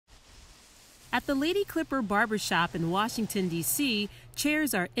At the Lady Clipper Barbershop in Washington, D.C.,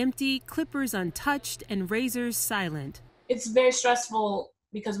 chairs are empty, clippers untouched, and razors silent. It's very stressful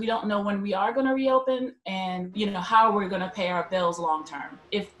because we don't know when we are going to reopen and, how we're going to pay our bills long term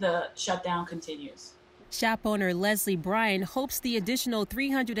if the shutdown continues. Shop owner Leslie Bryan hopes the additional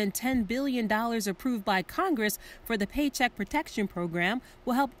 $310 billion approved by Congress for the Paycheck Protection Program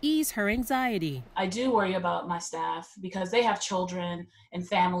will help ease her anxiety. I do worry about my staff because they have children and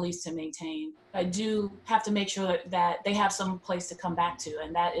families to maintain. I do have to make sure that they have some place to come back to,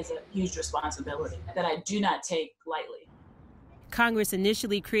 and that is a huge responsibility that I do not take lightly. Congress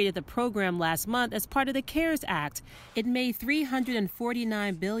initially created the program last month as part of the CARES Act. It made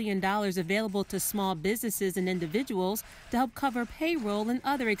 $349 billion available to small businesses and individuals to help cover payroll and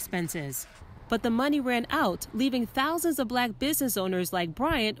other expenses. But the money ran out, leaving thousands of black business owners like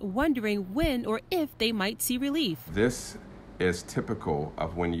Bryant wondering when or if they might see relief. This is typical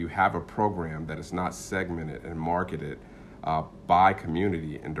of when you have a program that is not segmented and marketed by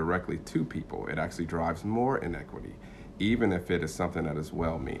community and directly to people. It actually drives more inequity, even if it is something that is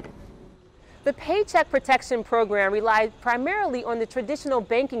well-meaning. The Paycheck Protection Program relied primarily on the traditional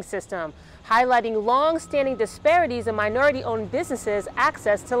banking system, highlighting long-standing disparities in minority-owned businesses'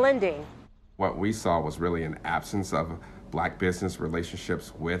 access to lending. What we saw was really an absence of black business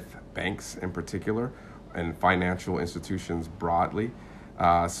relationships with banks in particular and financial institutions broadly.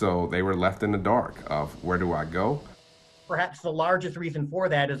 So they were left in the dark of where do I go? Perhaps the largest reason for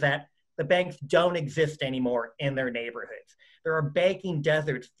that is that the banks don't exist anymore in their neighborhoods. There are banking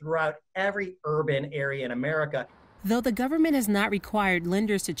deserts throughout every urban area in America. Though the government has not required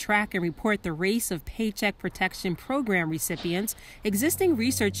lenders to track and report the race of Paycheck Protection Program recipients, existing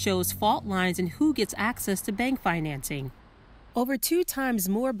research shows fault lines in who gets access to bank financing. Over 2 times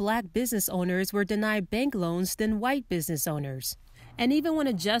more black business owners were denied bank loans than white business owners. And even when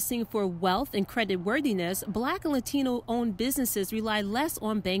adjusting for wealth and creditworthiness, black and Latino-owned businesses rely less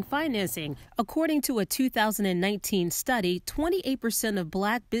on bank financing. According to a 2019 study, 28% of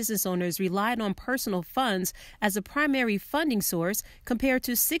black business owners relied on personal funds as a primary funding source compared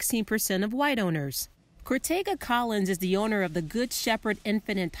to 16% of white owners. Cortega Collins is the owner of the Good Shepherd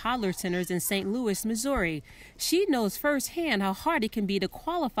Infant and Toddler Centers in St. Louis, Missouri. She knows firsthand how hard it can be to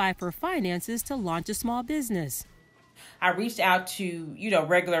qualify for finances to launch a small business. I reached out to,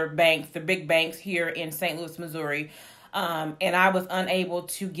 regular banks, the big banks here in St. Louis, Missouri, and I was unable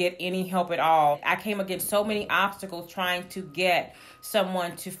to get any help at all. I came against so many obstacles trying to get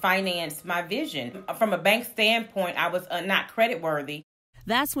someone to finance my vision. From a bank standpoint, I was not creditworthy.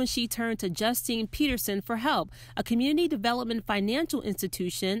 That's when she turned to Justine Peterson for help, a community development financial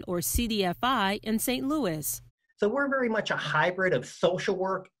institution, or CDFI, in St. Louis. So we're very much a hybrid of social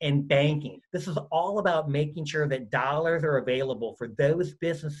work and banking. This is all about making sure that dollars are available for those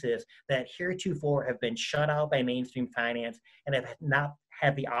businesses that heretofore have been shut out by mainstream finance and have not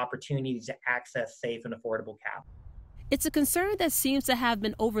had the opportunity to access safe and affordable capital. It's a concern that seems to have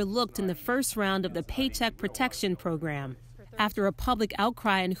been overlooked in the first round of the Paycheck Protection Program. After a public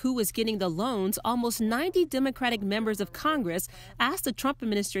outcry on who was getting the loans, almost 90 Democratic members of Congress asked the Trump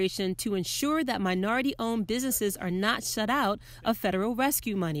administration to ensure that minority-owned businesses are not shut out of federal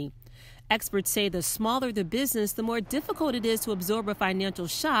rescue money. Experts say the smaller the business, the more difficult it is to absorb a financial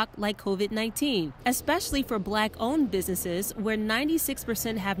shock like COVID-19, especially for black-owned businesses where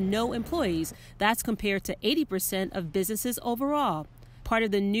 96% have no employees. That's compared to 80% of businesses overall. Part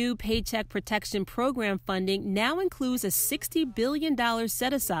of the new Paycheck Protection Program funding now includes a $60 billion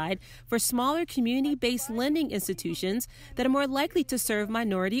set-aside for smaller community-based lending institutions that are more likely to serve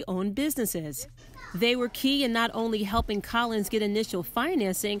minority-owned businesses. They were key in not only helping Collins get initial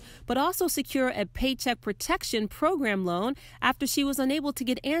financing, but also secure a Paycheck Protection Program loan after she was unable to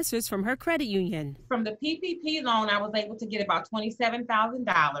get answers from her credit union. From the PPP loan, I was able to get about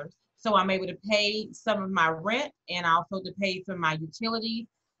 $27,000. So I'm able to pay some of my rent and also to pay for my utilities.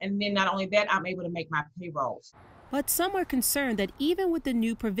 And then not only that, I'm able to make my payrolls. But some are concerned that even with the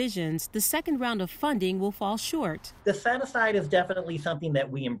new provisions, the second round of funding will fall short. The set-aside is definitely something that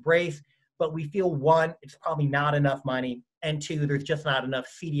we embrace, but we feel, one, it's probably not enough money, and two, there's just not enough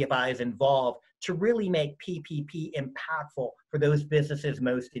CDFIs involved to really make PPP impactful for those businesses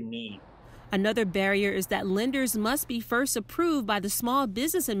most in need. Another barrier is that lenders must be first approved by the Small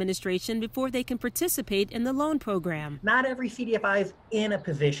Business Administration before they can participate in the loan program. Not every CDFI is in a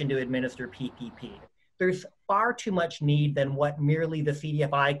position to administer PPP. There's far too much need than what merely the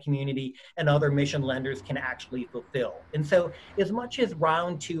CDFI community and other mission lenders can actually fulfill. And so as much as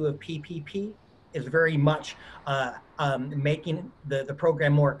round 2 of PPP is very much making the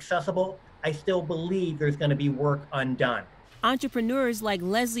program more accessible, I still believe there's going to be work undone. Entrepreneurs like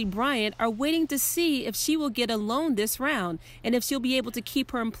Leslie Bryant are waiting to see if she will get a loan this round and if she'll be able to keep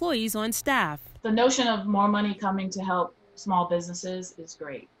her employees on staff. The notion of more money coming to help small businesses is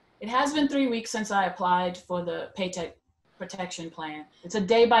great. It has been 3 weeks since I applied for the Paycheck Protection Plan. It's a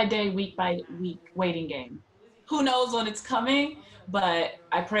day-by-day, week-by-week waiting game. Who knows when it's coming, but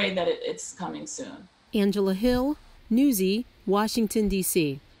I pray that it's coming soon. Angela Hill, Newsy, Washington,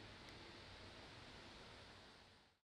 D.C.